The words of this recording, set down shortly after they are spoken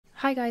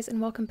Hi guys, and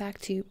welcome back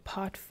to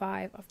part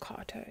 5 of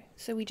Carto.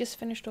 So we just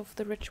finished off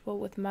the ritual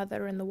with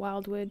Mother in the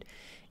Wildwood.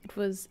 It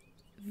was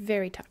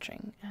very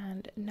touching,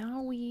 and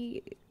now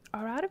we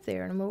are out of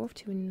there and we're off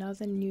to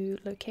another new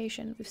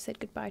location. We've said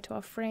goodbye to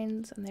our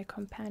friends and their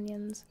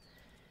companions.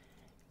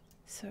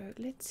 So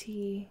let's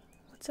see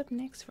what's up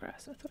next for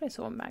us. I thought I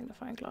saw a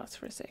magnifying glass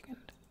for a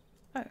second.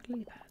 Oh,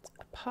 lily pads.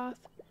 A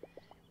path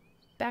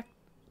back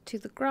to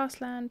the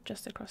grassland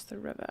just across the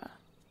river.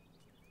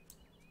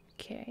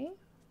 Okay.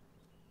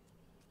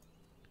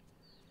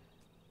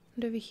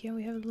 And over here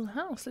we have a little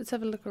house. Let's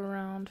have a look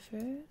around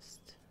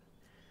first.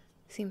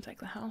 Seems like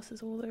the house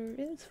is all there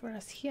is for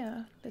us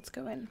here. Let's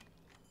go in.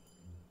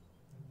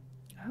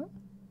 Oh,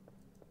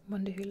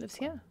 wonder who lives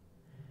here.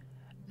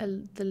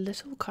 The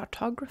little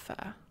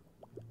cartographer.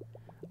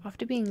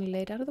 After being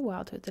led out of the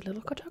wildwood, the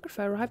little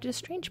cartographer arrived at a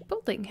strange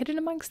building hidden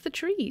amongst the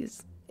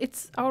trees.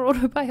 It's our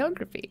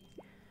autobiography.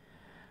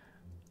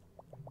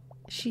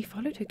 She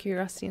followed her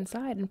curiosity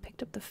inside and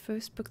picked up the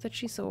first book that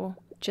she saw.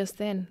 Just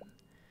then,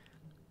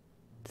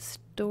 the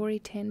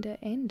Storytender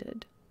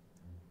ended.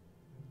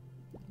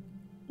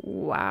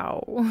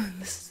 Wow,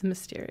 this is a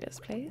mysterious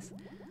place.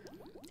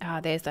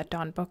 Ah, there's that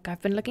darn book.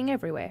 I've been looking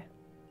everywhere.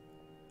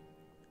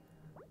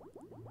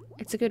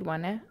 It's a good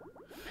one, eh?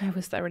 I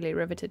was thoroughly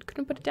riveted,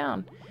 couldn't put it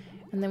down.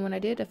 And then when I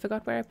did, I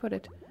forgot where I put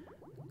it.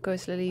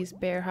 Ghost lilies,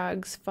 bear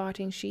hugs,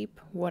 farting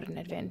sheep. What an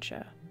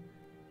adventure.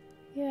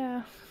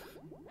 Yeah.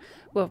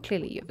 Well,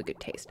 clearly you have a good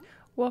taste.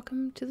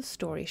 Welcome to the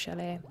Story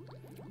Chalet.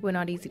 We're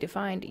not easy to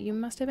find. You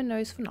must have a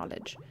nose for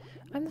knowledge.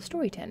 I'm the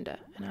Storytender,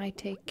 and I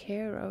take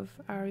care of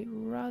our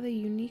rather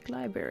unique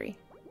library.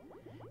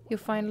 You'll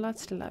find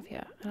lots to love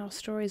here, and our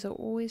stories are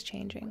always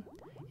changing.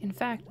 In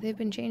fact, they've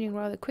been changing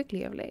rather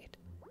quickly of late.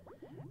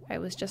 I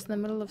was just in the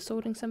middle of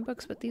sorting some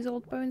books, but these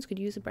old bones could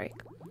use a break.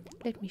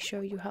 Let me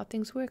show you how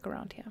things work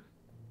around here.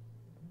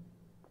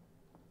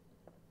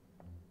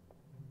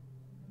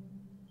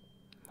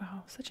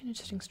 Wow, such an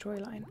interesting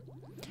storyline.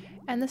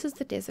 And this is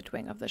the desert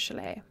wing of the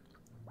chalet.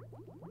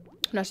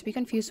 Not to be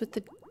confused with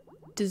the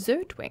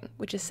dessert wing,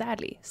 which is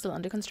sadly still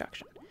under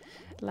construction.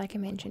 Like I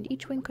mentioned,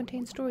 each wing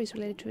contains stories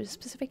related to a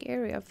specific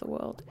area of the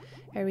world.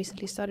 I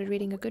recently started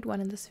reading a good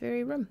one in this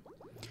very room.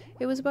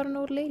 It was about an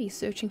old lady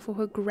searching for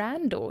her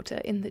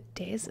granddaughter in the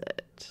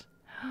desert.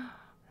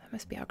 That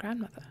must be our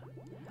grandmother.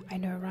 I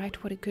know,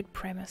 right? What a good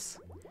premise.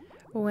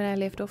 But when I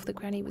left off, the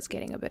granny was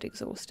getting a bit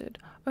exhausted.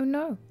 Oh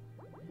no!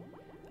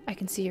 I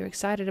can see you're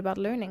excited about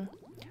learning.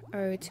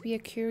 Oh, to be a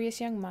curious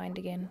young mind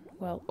again.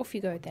 Well, off you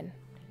go then.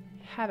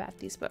 Have at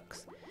these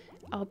books.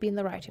 I'll be in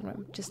the writing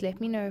room. Just let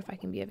me know if I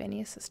can be of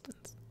any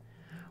assistance.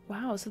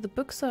 Wow, so the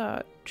books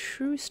are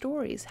true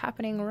stories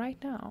happening right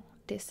now.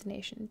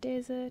 Destination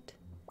desert.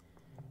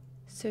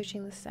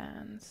 Searching the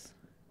sands.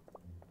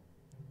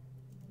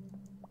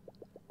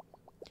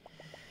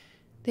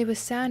 There was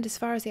sand as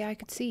far as the eye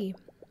could see.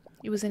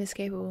 It was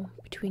inescapable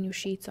between your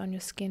sheets, on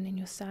your skin, and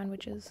your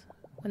sandwiches.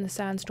 When the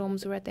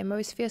sandstorms were at their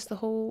most fierce, the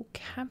whole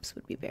camps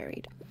would be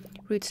buried.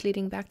 Routes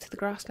leading back to the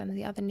grassland and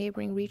the other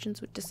neighboring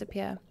regions would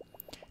disappear.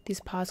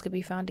 These paths could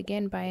be found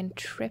again by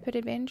intrepid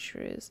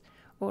adventurers,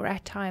 or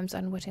at times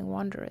unwitting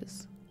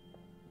wanderers.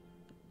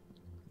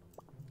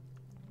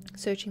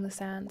 Searching the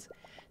sands,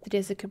 the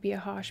desert could be a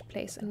harsh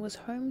place and was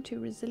home to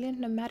resilient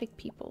nomadic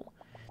people.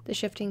 The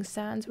shifting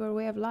sands were a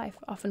way of life,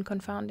 often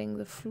confounding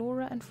the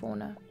flora and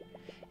fauna.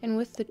 And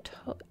with the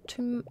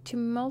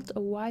tumult, a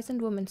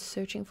wizened woman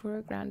searching for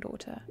her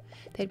granddaughter.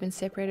 They had been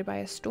separated by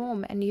a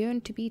storm and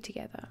yearned to be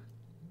together.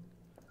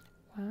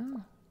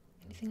 Wow.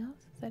 Anything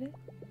else? Is that it?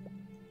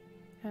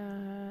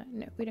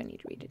 No, we don't need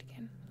to read it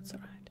again. That's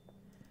alright.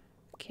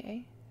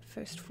 Okay,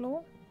 first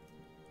floor.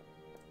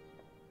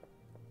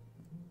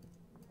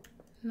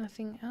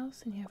 Nothing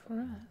else in here for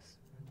us.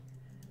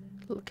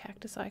 Little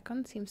cactus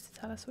icon seems to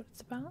tell us what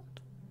it's about.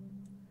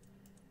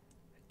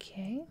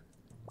 Okay.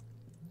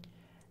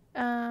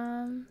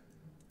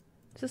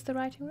 Is this the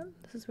writing room?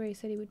 This is where he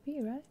said he would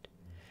be, right?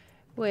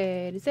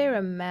 Wait, is there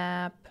a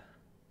map?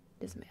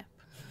 There's a map.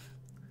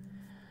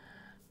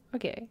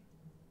 Okay.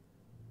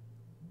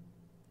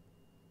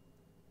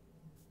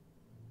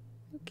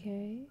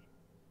 Okay.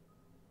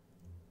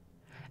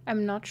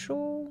 I'm not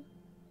sure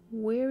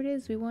where it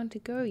is we want to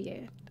go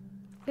yet.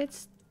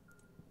 Let's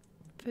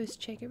first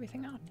check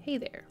everything out. Hey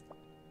there.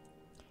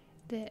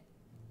 The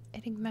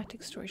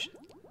enigmatic story.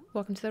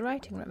 Welcome to the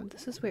writing room.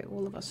 This is where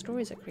all of our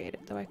stories are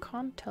created, though I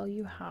can't tell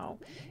you how.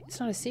 It's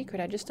not a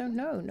secret, I just don't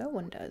know. No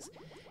one does.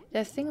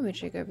 That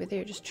thingamajig over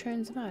there just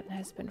churns them out and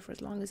has been for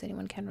as long as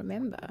anyone can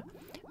remember.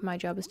 My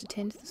job is to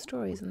tend to the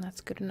stories, and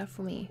that's good enough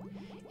for me.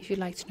 If you'd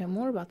like to know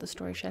more about the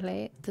Story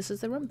Chalet, this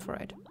is the room for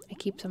it. I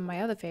keep some of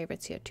my other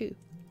favorites here too.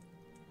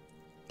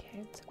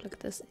 Okay, let's have a look at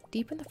this.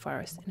 Deep in the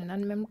forest, in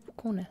an unmemorable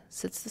corner,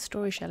 sits the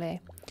Story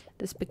Chalet.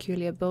 This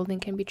peculiar building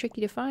can be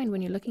tricky to find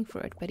when you're looking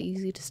for it, but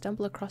easy to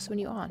stumble across when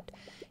you aren't.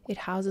 It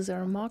houses a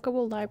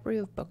remarkable library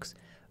of books,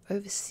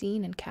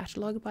 overseen and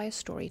catalogued by a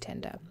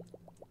storytender.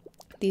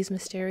 These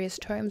mysterious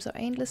tomes are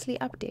endlessly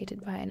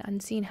updated by an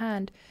unseen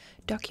hand,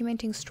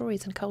 documenting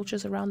stories and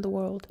cultures around the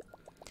world.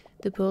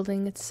 The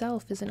building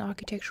itself is an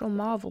architectural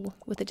marvel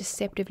with a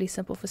deceptively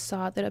simple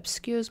facade that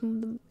obscures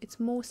its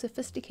more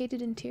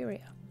sophisticated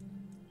interior.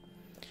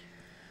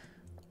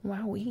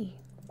 Wowee.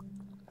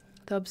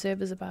 The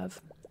observers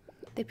above.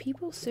 The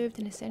people served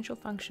an essential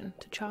function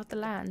to chart the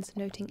lands,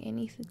 noting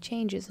any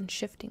changes and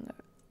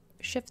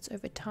shifts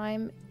over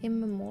time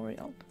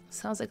immemorial.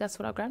 Sounds like that's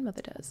what our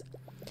grandmother does.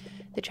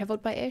 They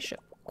travelled by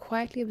airship,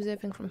 quietly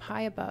observing from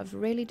high above,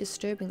 rarely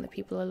disturbing the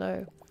people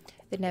below.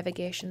 Their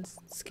navigation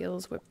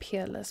skills were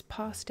peerless,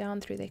 passed down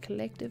through their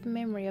collective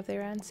memory of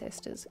their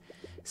ancestors.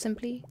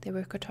 Simply, they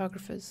were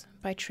cartographers,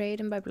 by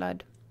trade and by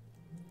blood.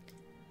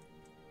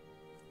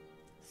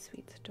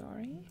 Sweet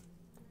story.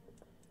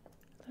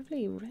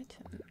 Lovely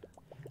written.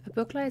 A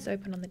book lies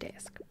open on the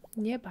desk.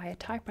 Nearby, a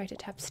typewriter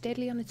taps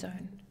steadily on its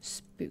own.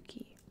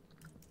 Spooky.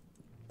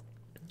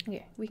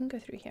 Okay, we can go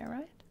through here,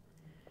 right?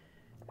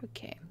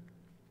 Okay.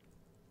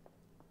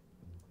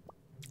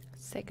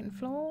 Second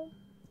floor.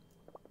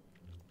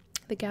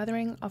 The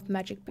gathering of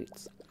magic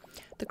boots.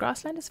 The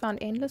grassland has found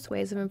endless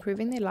ways of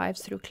improving their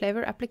lives through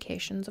clever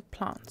applications of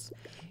plants,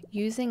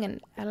 using an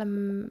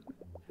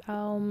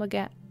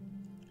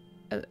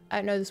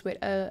I know this word,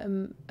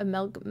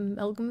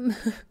 amalgam.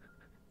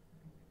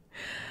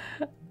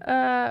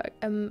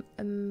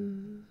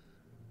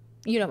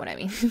 You know what I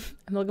mean.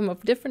 Amalgam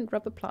of different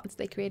rubber plants,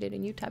 they created a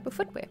new type of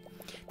footwear.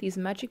 These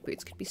magic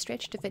boots could be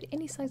stretched to fit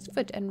any size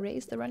foot and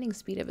raise the running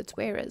speed of its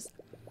wearers.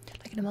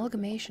 Like an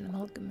amalgamation.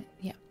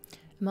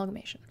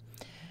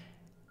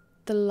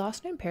 The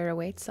last known pair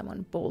awaits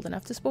someone bold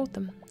enough to sport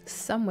them,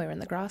 somewhere in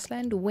the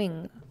grassland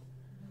wing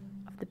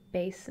of the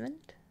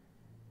basement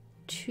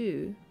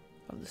 2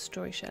 of the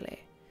Story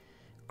Chalet.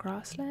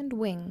 Grassland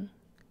wing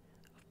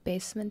of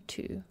basement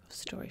 2 of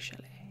Story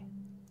Chalet.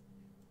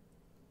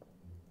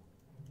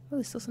 Oh,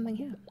 there's still something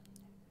here.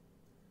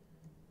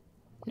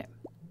 No.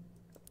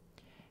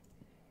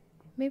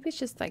 Maybe it's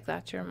just like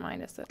that to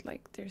remind us that,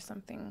 like, there's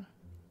something,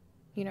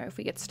 you know, if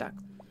we get stuck,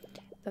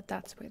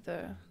 that's where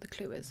the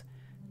clue is.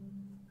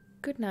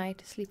 Good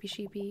night, sleepy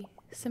sheepy.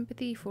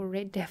 Sympathy for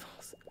red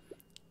devils.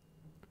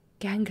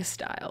 Ganga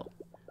style.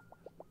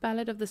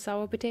 Ballad of the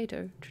sour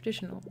potato,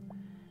 traditional.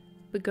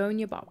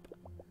 Begonia bop.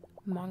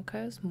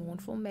 Monka's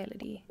mournful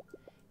melody.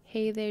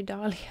 Hey there,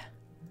 Dahlia.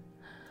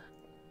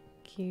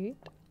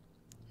 Cute.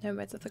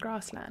 Nomads of the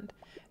grassland.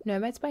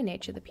 Nomads by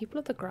nature, the people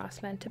of the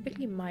grassland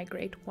typically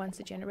migrate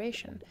once a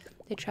generation.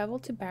 They travel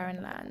to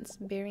barren lands,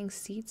 bearing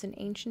seeds and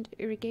ancient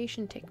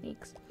irrigation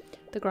techniques.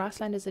 The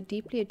grasslanders are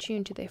deeply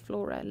attuned to their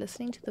flora,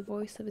 listening to the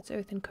voice of its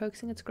earth and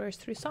coaxing its growth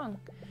through song.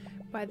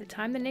 By the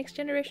time the next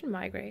generation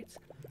migrates,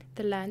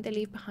 the land they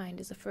leave behind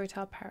is a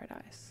fertile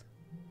paradise.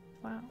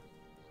 Wow.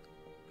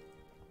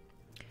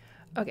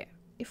 Okay,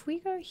 if we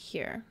go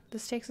here,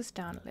 this takes us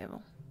down a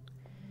level.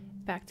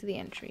 Back to the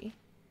entry.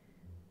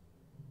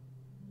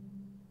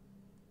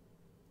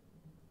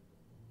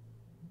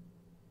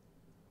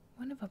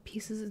 One of our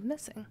pieces is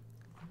missing.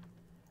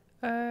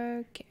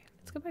 Okay,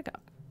 let's go back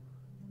up.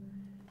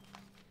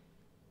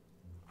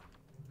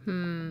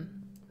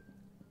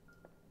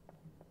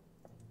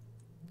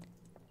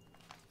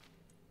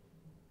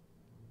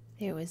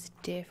 There was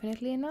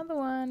definitely another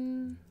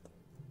one.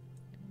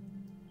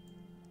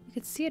 You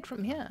could see it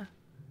from here.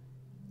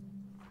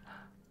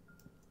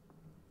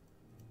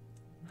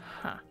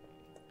 Huh.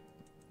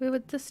 Where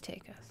would this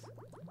take us?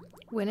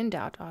 When in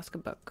doubt, ask a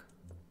book.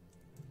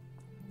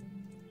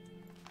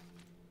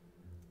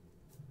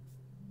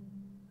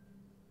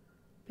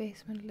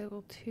 Basement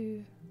level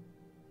 2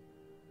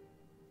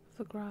 of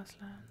the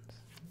grasslands.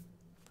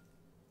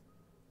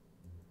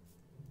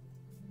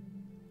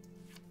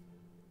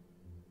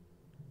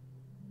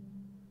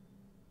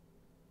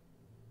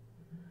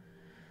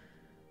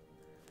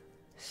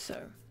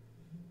 So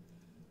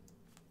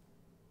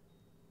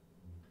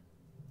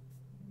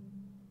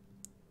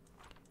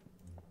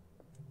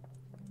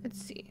let's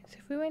see. So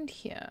if we went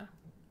here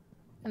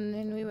and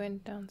then we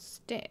went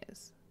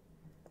downstairs,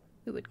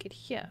 we would get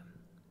here.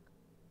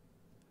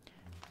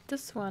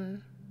 This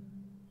one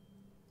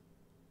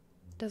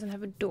doesn't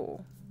have a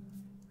door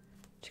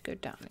to go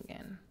down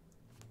again.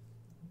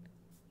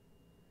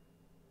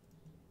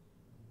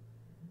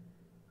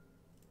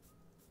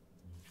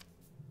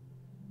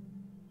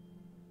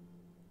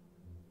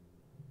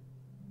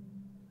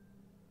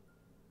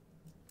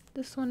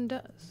 This one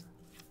does.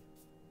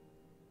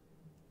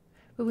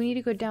 But we need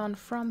to go down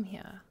from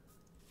here.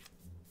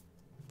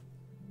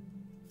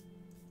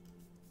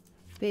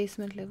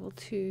 Basement level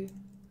 2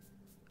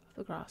 of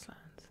the grasslands.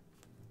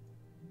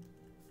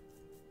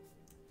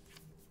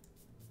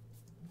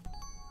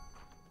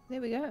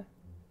 There we go.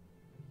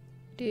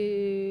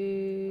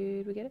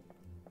 Did we get it?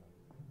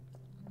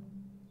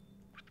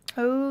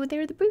 Oh,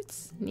 there are the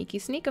boots. Sneaky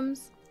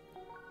sneakums.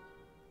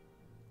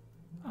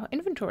 Oh,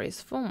 inventory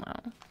is full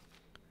now.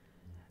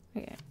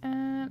 Okay,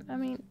 and I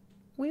mean,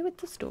 where would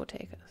this door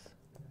take us?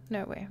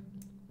 Nowhere.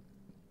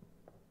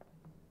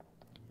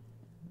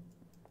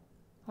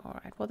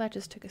 Alright, well that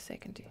just took a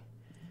second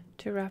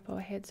to wrap our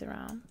heads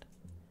around.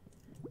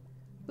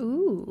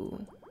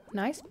 Ooh,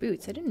 Nice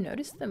boots. I didn't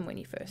notice them when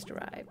you first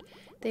arrived.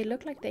 They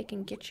look like they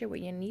can get you where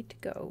you need to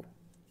go.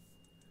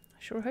 I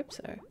sure hope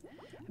so.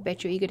 I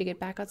bet you're eager to get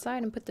back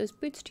outside and put those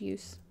boots to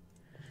use.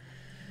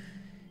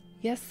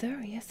 Yes,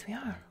 sir. Yes, we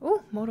are.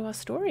 Oh, more to our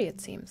story, it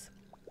seems.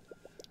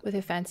 With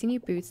her fancy new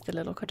boots, the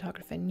little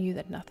cartographer knew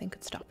that nothing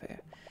could stop her.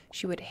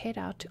 She would head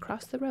out to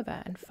cross the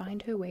river and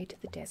find her way to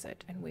the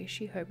desert and where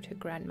she hoped her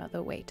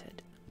grandmother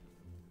waited.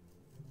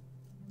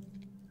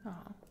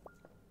 Oh.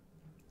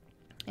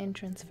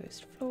 Entrance,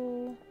 first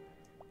floor.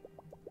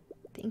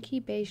 The inky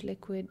beige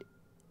liquid.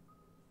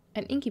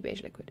 An inky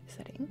beige liquid. Is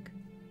that ink?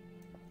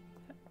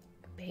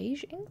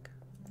 Beige ink?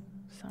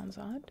 Sounds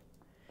odd.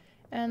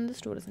 And the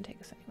store doesn't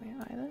take us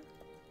anywhere either.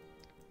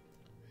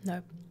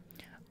 Nope.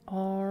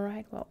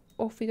 Alright, well,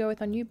 off we go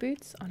with our new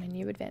boots on a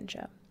new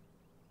adventure.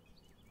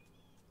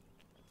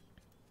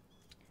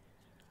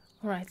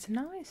 Alright, so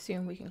now I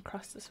assume we can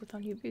cross this with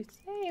our new boots.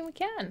 Hey, we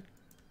can!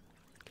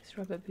 Guess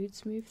rubber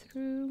boots move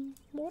through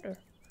water.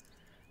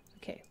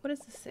 Okay, what does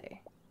this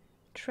say?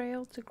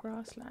 Trail to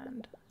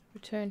grassland.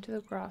 Return to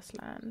the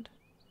grassland.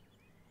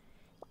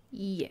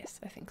 Yes,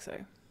 I think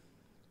so.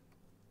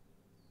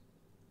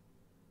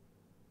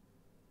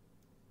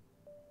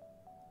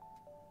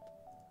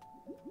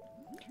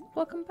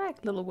 Welcome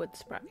back, little wood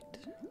sprite.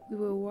 We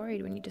were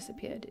worried when you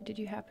disappeared. Did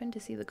you happen to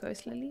see the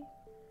ghost lily?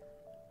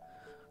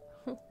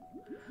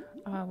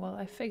 Ah, well,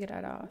 I figured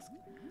I'd ask.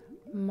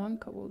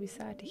 Monka will be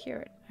sad to hear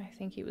it. I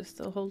think he was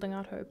still holding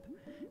out hope.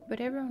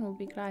 But everyone will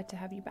be glad to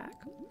have you back.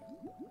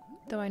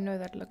 Though I know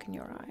that look in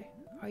your eye.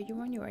 Are you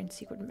on your own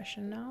secret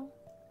mission now?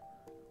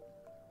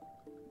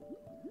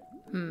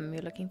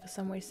 You're looking for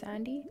somewhere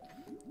sandy?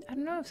 I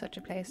don't know of such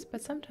a place,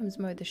 but sometimes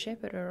Mo the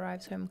Shepherd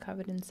arrives home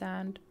covered in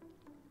sand.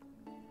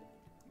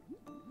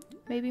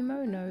 Maybe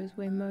Mo knows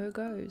where Mo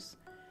goes.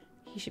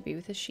 He should be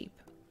with his sheep.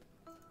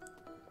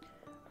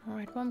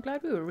 Alright, well, I'm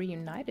glad we were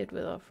reunited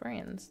with our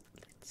friends.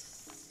 Let's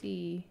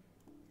see.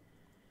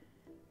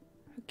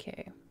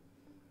 Okay.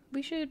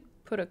 We should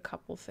put a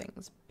couple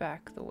things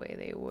back the way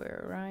they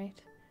were, right?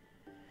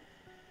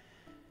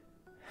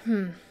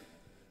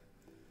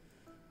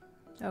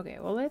 Okay,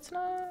 well, let's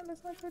not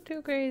go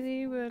too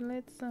crazy, but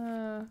let's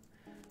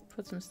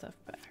put some stuff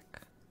back.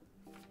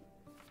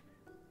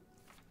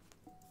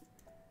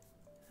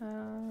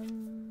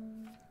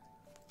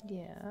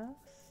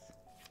 Yes.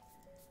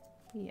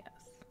 Yes.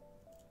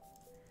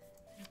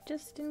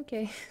 Just in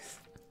case.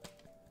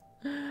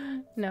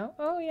 No?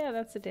 Oh yeah,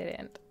 that's a dead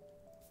end.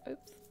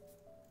 Oops.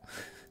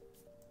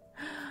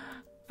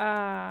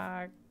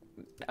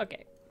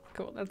 Okay,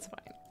 cool, that's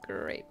fine.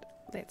 Great.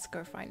 Let's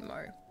go find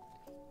Mo.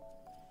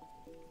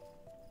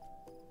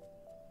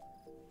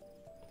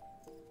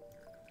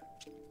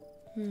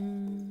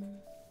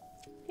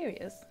 Here he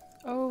is.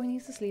 Oh, he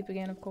needs to sleep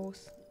again, of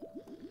course.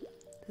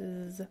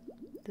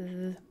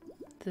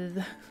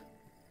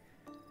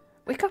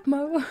 Wake up,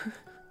 Mo!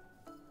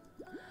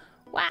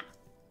 Wow!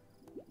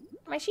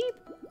 My sheep!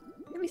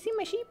 Have you seen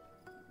my sheep?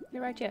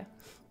 They're right here.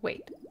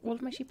 Wait, all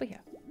of my sheep are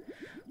here.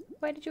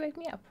 Why did you wake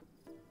me up?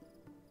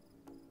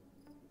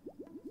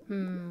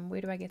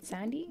 Where do I get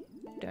Sandy?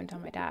 Don't tell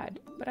my dad.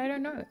 But I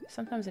don't know.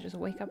 Sometimes I just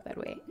wake up that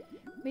way.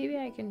 Maybe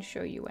I can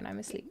show you when I'm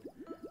asleep.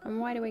 I'm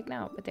wide awake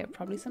now, but there are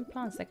probably some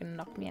plants that can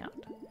knock me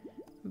out.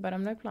 But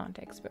I'm no plant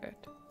expert.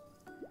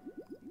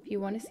 If you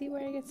want to see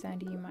where I get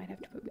Sandy, you might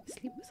have to put me to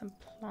sleep with some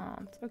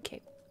plants.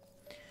 Okay.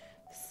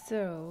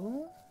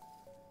 So...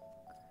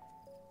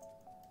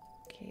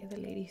 okay, the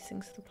lady who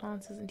sings to the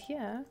plants isn't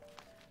here.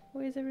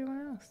 Where's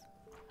everyone else?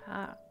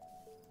 Ah,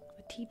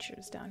 the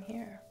teacher's down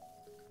here.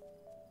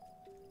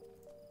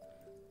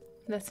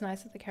 That's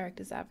nice that the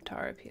character's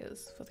avatar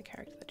appears for the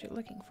character that you're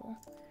looking for.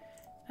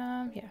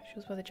 Yeah, she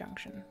was by the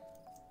junction.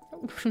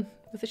 Oh,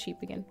 with the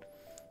sheep again.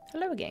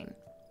 Hello again.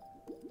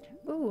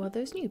 Oh, are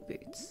those new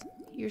boots?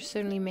 You're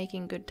certainly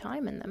making good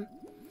time in them.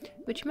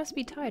 But you must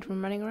be tired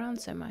from running around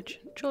so much.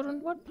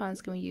 Children, what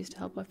plans can we use to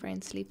help our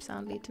friends sleep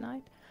soundly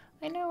tonight?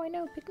 I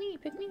know, pick me,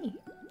 pick me.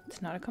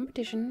 It's not a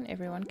competition,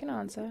 everyone can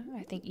answer.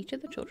 I think each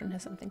of the children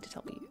has something to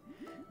tell you.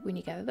 When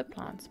you gather the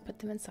plants, put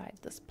them inside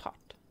this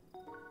pot.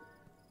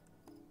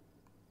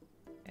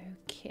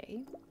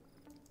 Okay,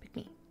 pick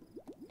me.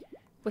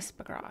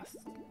 Whispergrass.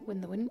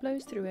 When the wind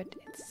blows through it,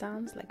 it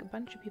sounds like a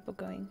bunch of people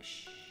going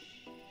shh.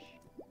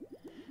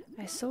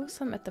 I saw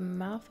some at the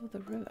mouth of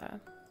the river.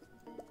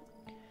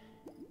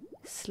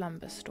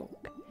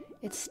 Slumberstalk.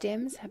 Its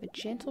stems have a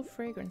gentle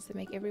fragrance that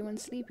make everyone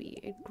sleepy.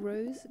 It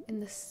grows in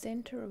the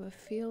center of a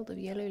field of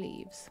yellow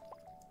leaves.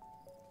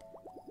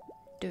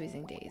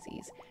 Dozing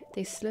daisies.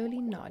 They slowly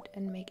nod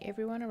and make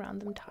everyone around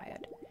them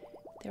tired.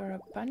 There are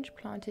a bunch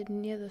planted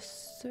near the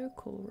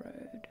Circle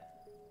Road.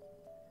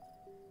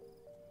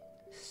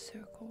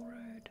 Circle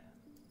Road.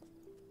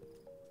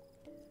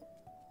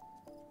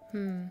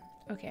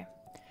 Okay.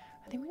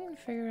 I think we can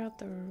figure out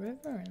the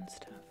river and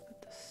stuff,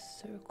 but the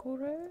Circle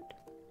Road?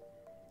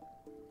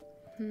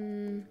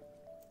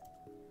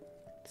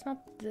 It's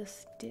not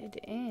this dead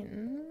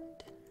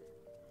end.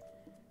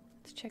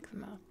 Let's check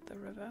them out, the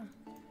river.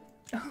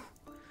 Oh!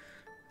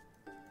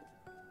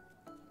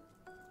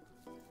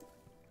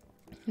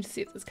 Let's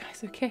see if this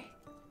guy's okay.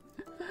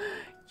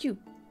 You!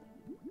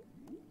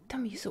 Tell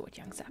me you saw it,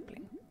 young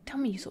sapling. Tell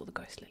me you saw the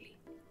ghost lily.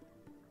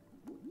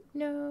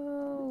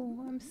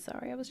 No, I'm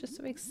sorry. I was just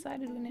so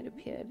excited when it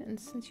appeared, and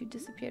since you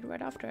disappeared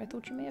right after, I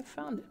thought you may have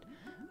found it.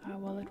 Ah,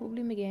 well, it will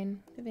bloom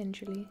again,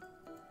 eventually.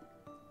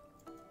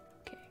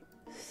 Okay,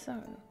 so...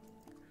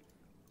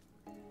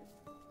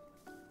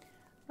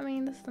 I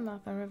mean, this is the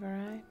mouth of the river,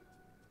 right?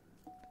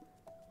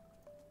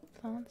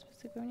 Plants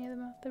supposed to go near the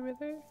mouth of the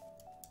river?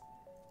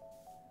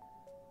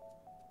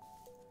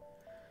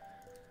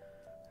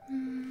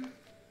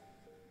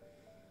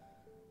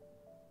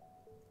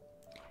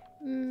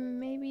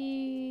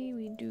 Maybe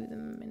we do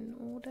them in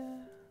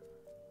order.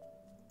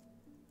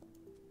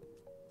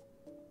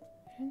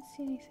 I don't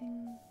see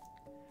anything.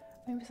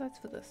 I mean, besides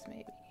for this,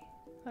 maybe.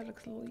 That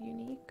looks a little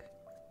unique.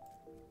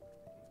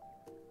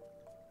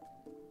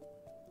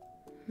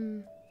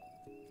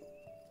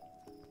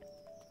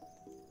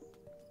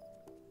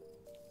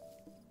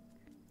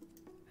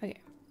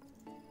 Okay.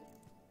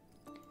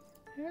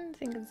 I don't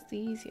think it's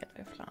these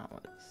yellow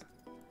flowers.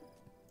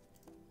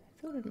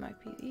 I thought it might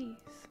be these.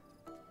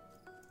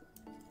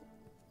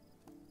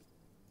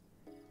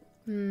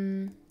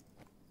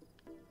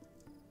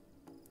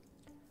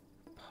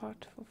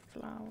 Pot for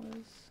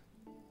flowers.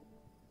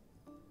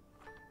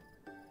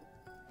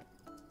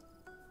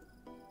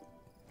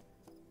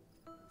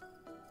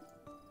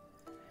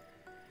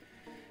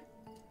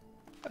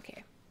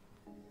 Okay.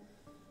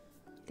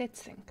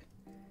 Let's think.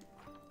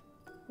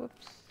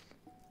 Whoops.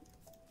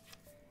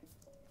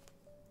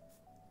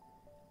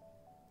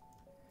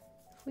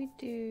 If we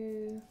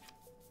do...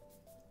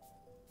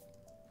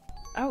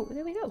 Oh,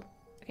 there we go.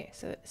 Okay,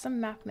 so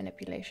some map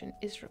manipulation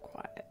is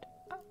required.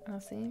 Oh, and our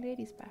singing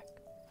lady's back.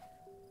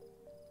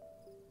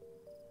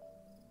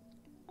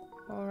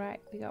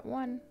 Alright, we got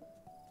one.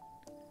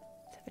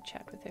 Let's have a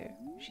chat with her.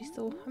 She's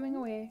still humming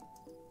away.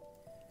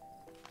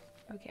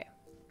 Okay.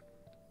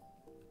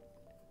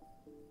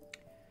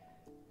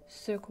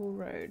 Circle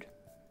road.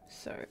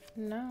 So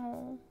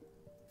now,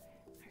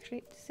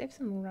 actually, to save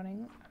some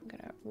running, I'm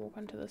gonna walk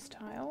onto this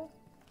tile.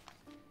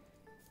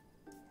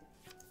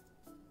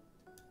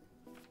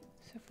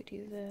 So if we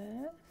do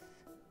this,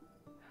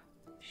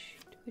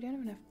 shoot, we don't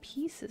have enough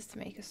pieces to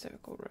make a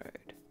circle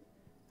road.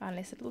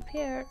 Unless it'll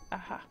appear.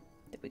 Aha,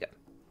 there we go.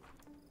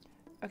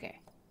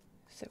 Okay,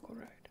 circle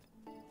road.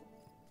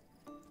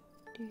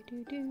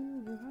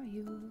 Where are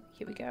you?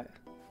 Here we go.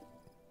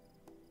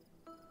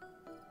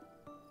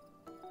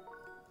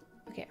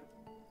 Okay.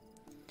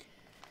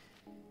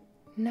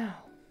 Now,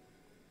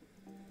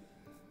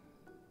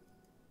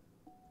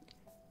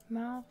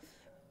 mouth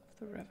of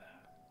the river.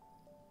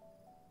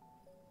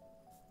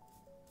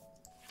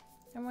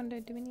 I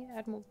wonder, do we need to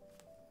add more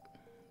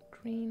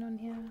green on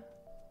here?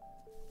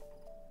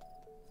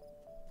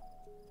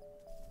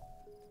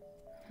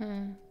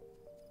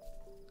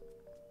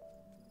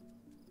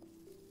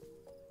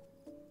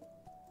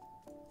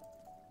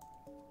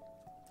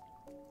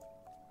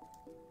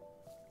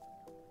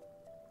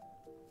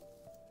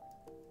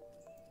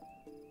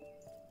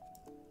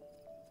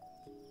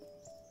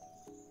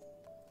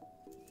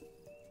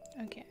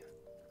 Okay.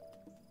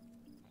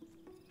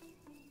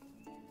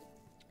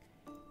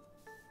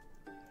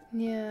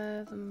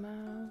 Near the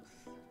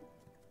mouth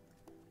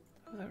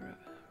of the river.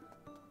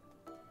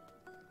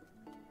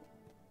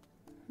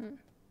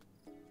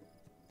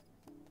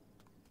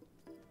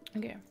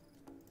 Okay.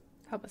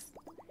 Help us.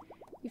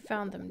 You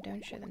found them.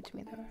 Don't show them to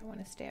me though. I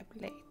want to stay up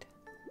late.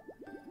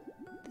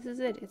 This is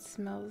it. It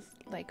smells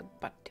like a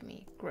butt to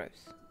me.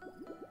 Gross.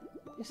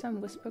 There's some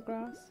whisper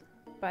grass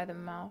by the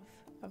mouth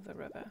of the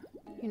river.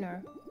 You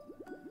know,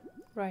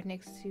 right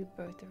next to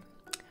both the...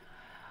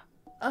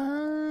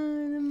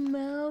 Oh, the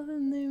mouth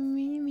and the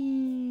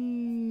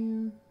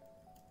Mimi.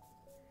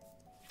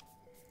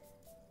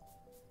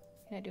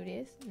 Can I do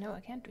this? No, I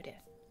can't do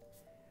that.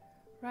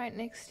 Right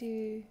next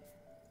to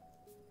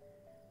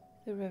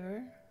the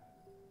river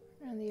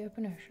and the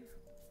open ocean.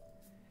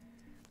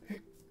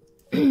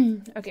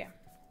 Okay.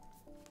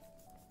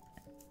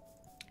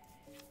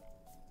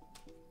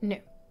 No.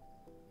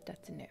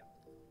 That's a no.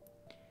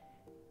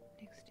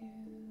 Next to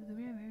the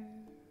river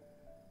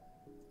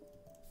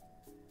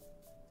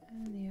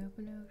and the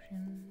open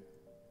ocean.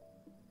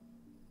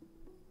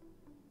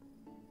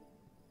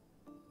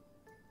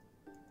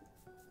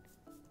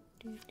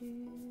 Do do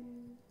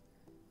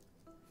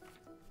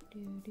do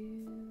do.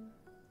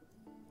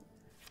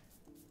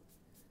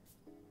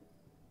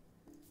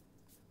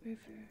 River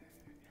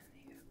and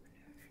the open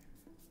ocean.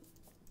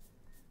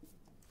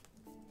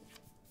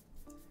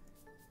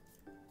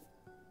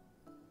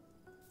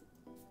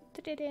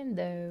 Put it in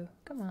though.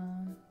 Come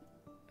on.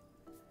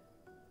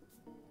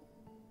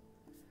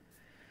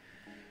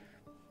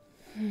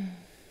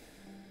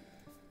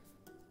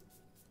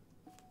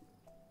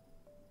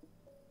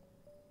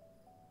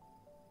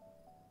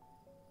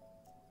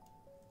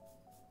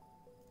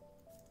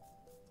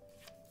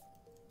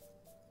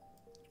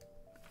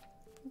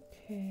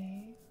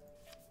 Okay.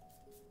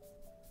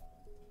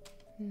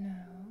 No.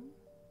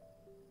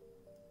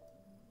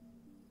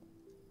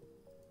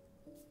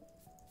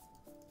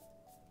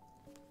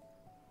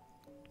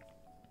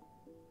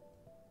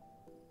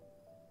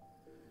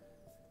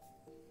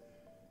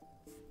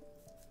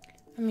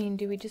 I mean,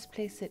 do we just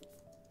place it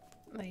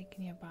like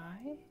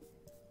nearby?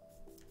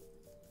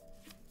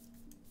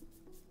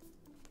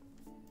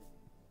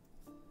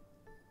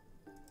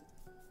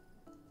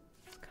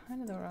 It's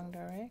kind of the wrong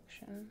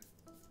direction.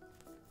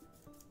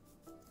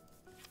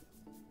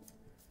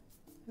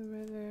 The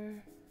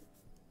river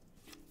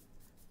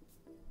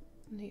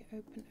and the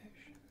open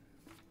ocean.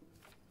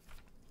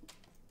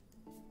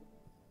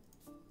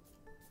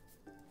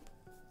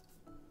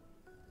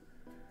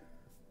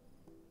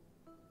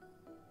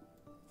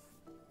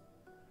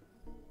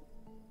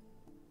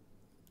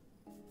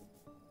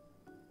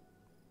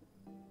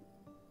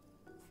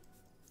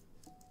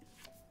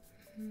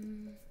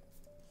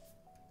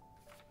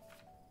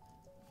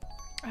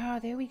 Ah,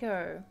 there we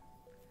go.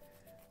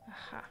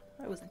 Aha,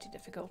 that wasn't too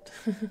difficult.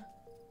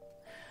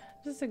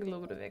 Just took a little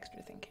bit of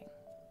extra thinking.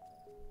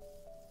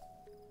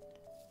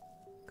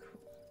 Cool.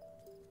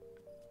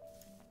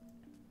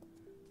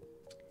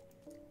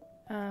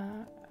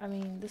 I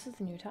mean, this is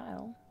the new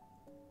tile.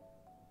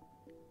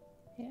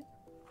 Yeah.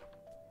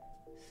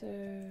 So,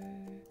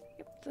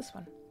 yep, this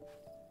one.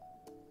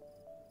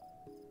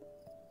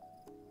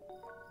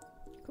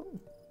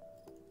 Cool.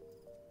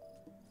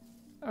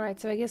 Alright,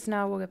 so I guess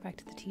now we'll get back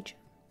to the teacher.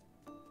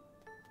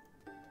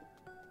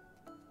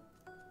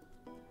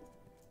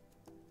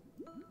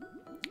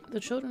 The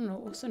children are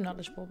also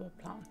knowledgeable about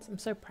plants. I'm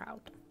so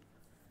proud.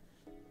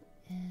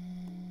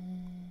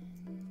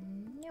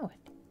 Knew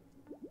it.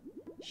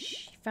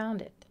 She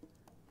found it.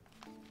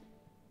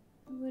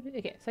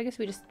 Okay, so I guess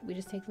we just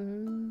take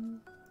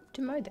them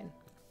to mow then.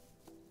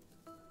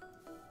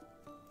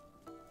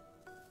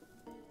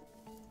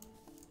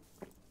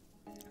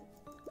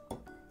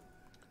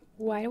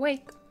 Wide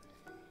awake.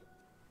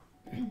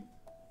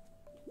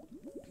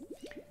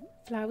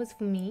 Flowers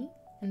for me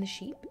and the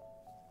sheep.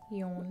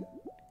 Yawn.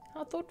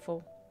 How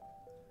thoughtful.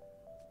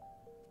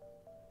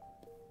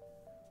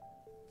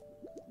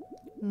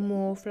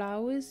 More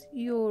flowers?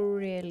 You're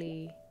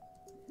really...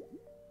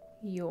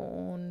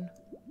 Yawn.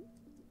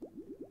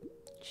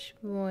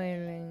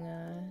 Spoiling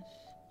us.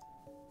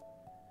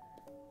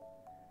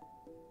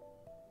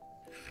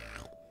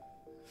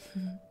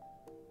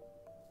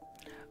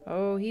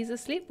 Oh, he's a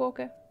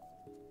sleepwalker.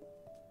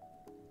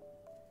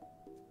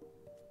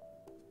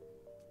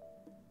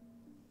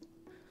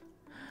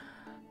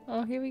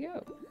 Oh, here we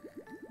go.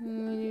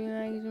 Would you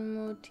like some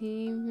more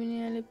tea,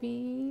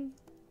 Penelope?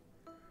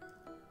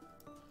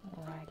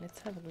 Alright, let's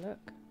have a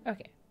look.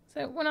 Okay,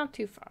 so we're not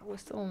too far. We're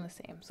still in the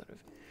same sort of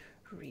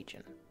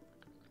region.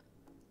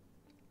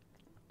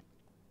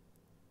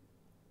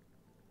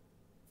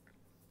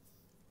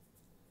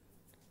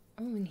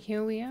 Oh, and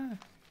here we are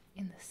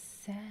in the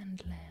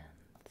Sandlands.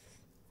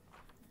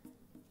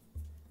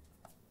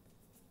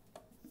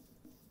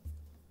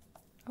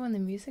 Oh, and the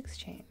music's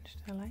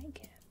changed. I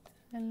like it.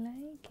 I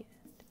like it.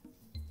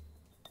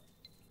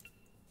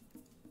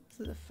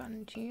 This is a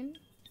fun tune.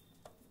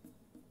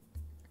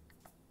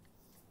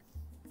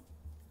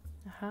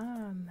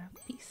 Aha,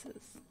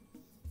 mouthpieces.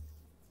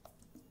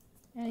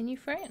 And a new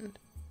friend.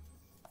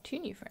 2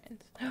 new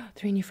friends.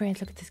 3 new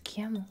friends. Look at this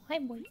camel. Hi,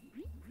 boy.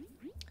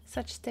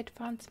 Such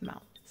steadfast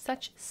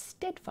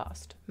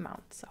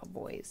mounts are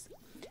boys.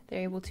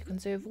 They're able to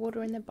conserve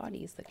water in their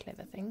bodies, the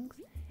clever things.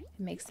 It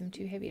makes them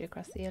too heavy to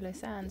cross the yellow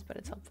sands, but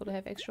it's helpful to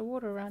have extra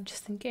water around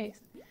just in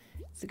case.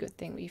 It's a good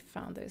thing we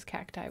found those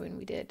cacti when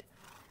we did.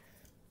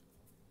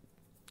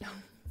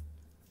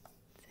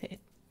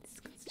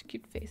 It's a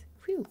cute face.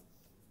 Whew.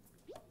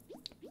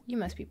 You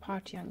must be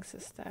part, young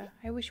sister.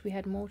 I wish we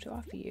had more to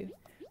offer you.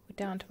 We're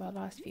down to our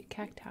last few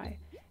cacti,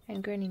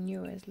 and Granny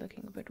Newer is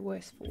looking a bit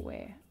worse for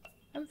wear.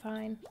 I'm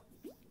fine.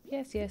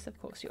 Yes, yes,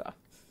 of course you are.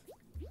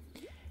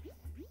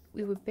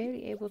 We were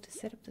barely able to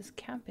set up this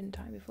camp in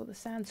time before the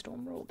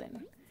sandstorm rolled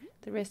in.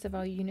 The rest of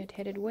our unit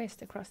headed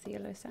west across the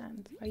yellow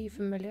sands. Are you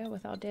familiar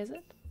with our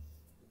desert?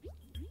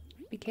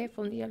 Be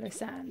careful in the yellow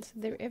sands.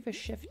 They're ever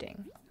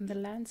shifting, and the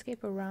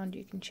landscape around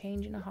you can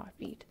change in a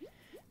heartbeat.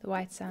 The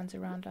white sands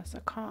around us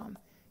are calm.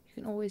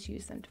 You can always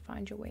use them to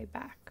find your way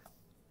back.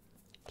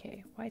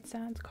 Okay, white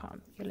sands,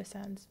 calm. Yellow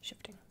sands,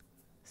 shifting.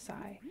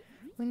 Sigh.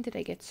 When did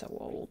I get so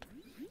old?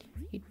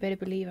 You'd better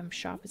believe I'm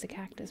sharp as a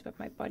cactus, but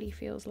my body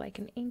feels like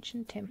an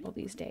ancient temple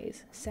these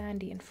days,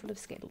 sandy and full of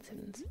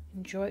skeletons.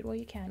 Enjoy it while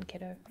you can,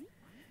 kiddo.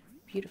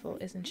 Beautiful,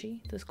 isn't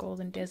she, this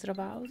golden desert of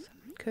ours?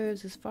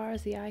 Curves as far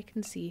as the eye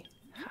can see.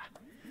 Ha!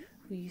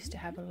 We used to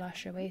have a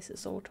lush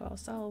oasis all to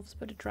ourselves,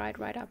 but it dried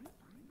right up.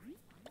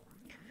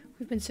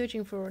 We've been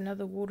searching for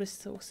another water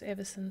source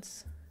ever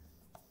since.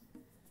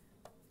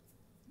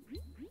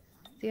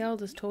 The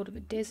elders told of a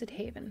desert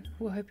haven.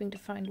 We're hoping to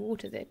find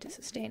water there to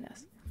sustain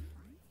us.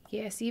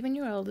 Yes, even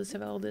your elders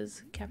have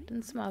elders.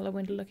 Captain Smiler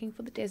went looking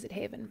for the desert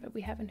haven, but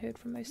we haven't heard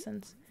from her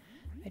since.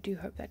 I do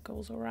hope that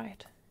girl's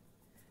alright.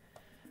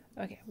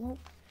 Okay, well,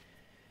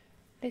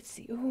 let's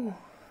see. Ooh.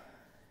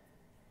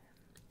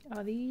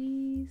 Are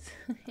these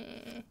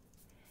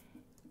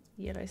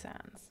yellow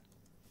sands?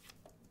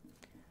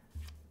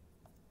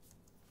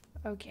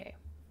 Okay.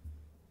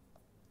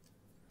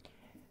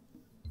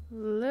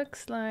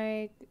 Looks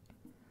like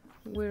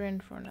we're in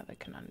for another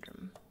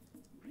conundrum.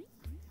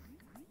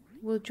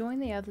 We'll join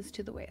the others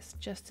to the west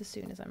just as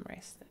soon as I'm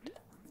rested.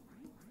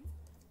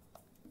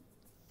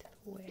 To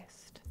the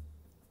west.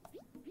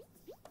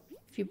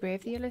 If you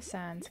brave the yellow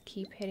sands,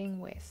 keep heading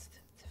west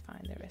to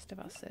find the rest of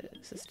our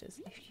sisters.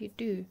 If you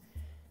do,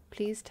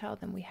 please tell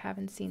them we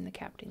haven't seen the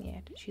captain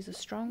yet. She's a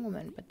strong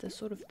woman, but this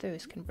sort of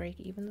thirst can break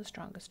even the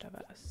strongest of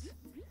us.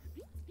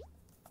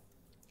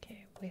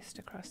 Okay, west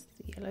across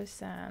the yellow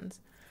sands.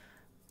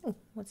 Oh,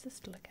 what's this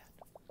to look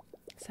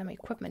at? Some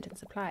equipment and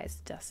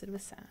supplies dusted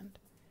with sand.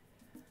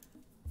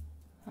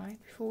 Right,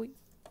 before we...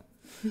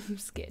 I'm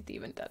scared to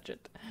even touch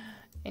it.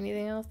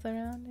 Anything else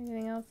around?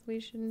 Anything else we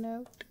should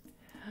note?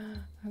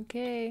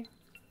 Okay.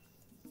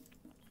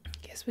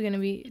 Guess we're going to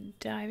be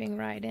diving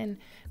right in.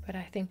 But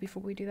I think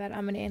before we do that,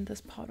 I'm going to end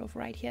this part off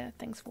right here.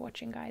 Thanks for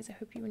watching, guys. I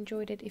hope you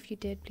enjoyed it. If you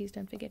did, please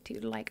don't forget to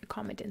like,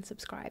 comment, and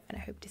subscribe. And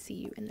I hope to see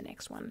you in the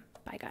next one.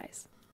 Bye, guys.